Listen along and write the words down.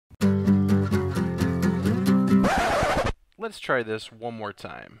let's try this one more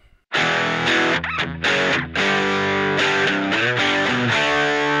time.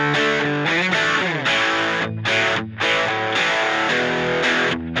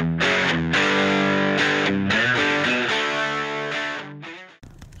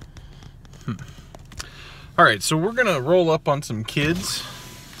 All right, so we're gonna roll up on some kids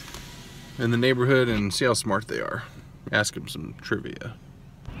in the neighborhood and see how smart they are. Ask them some trivia.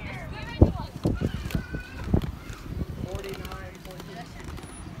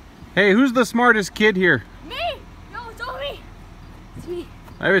 Hey, who's the smartest kid here? Me! No, it's all me! It's me.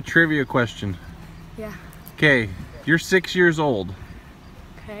 I have a trivia question. Yeah. Okay, you're 6 years old.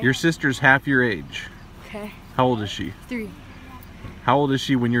 Okay. Your sister's half your age. Okay. How old is she? 3. How old is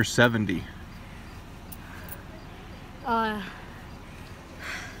she when you're 70?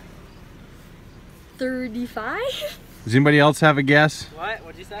 35? Does anybody else have a guess? What?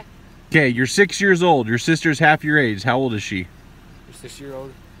 What'd you say? Okay, you're 6 years old. Your sister's half your age. How old is she? You're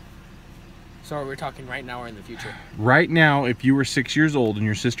 6-year-old. So we're talking right now or in the future? Right now, if you were 6 years old and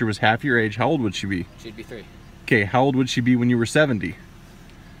your sister was half your age, how old would she be? She'd be 3. Okay, how old would she be when you were 70?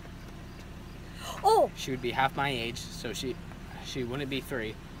 Oh! She would be half my age, so she wouldn't be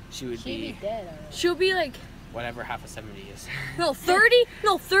 3. She would be dead already. She'll be like... whatever half of 70 is. No, 30?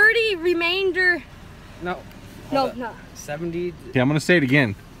 No, 30 remainder... No. No, no. 70... Okay, I'm gonna say it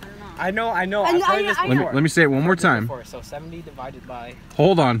again. I know. I've I played this know. before. Let me say it one more time. So 70 divided by...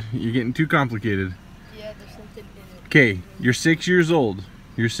 Hold on, you're getting too complicated. Yeah, there's something in it. Okay, you're 6 years old.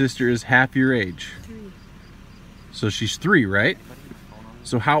 Your sister is half your age. 3. So she's 3, right?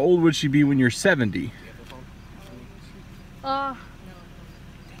 So how old would she be when you're 70? You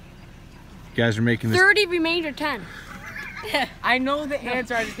guys are making this. 30 remainder 10. I know the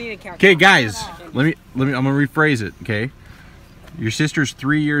answer, I just need to count. Okay, guys, let me. I'm gonna rephrase it. Okay, your sister's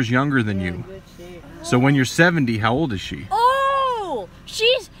 3 years younger than you. So when you're 70, how old is she? Oh!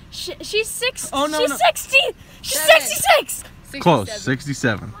 She's 6. Oh, no, she's no. 60! She's 66! Close,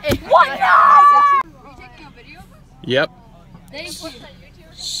 67. What? No! Are you taking a video of us? Yep. Thank you.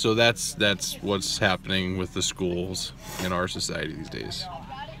 So that's what's happening with the schools in our society these days.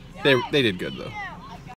 They did good though.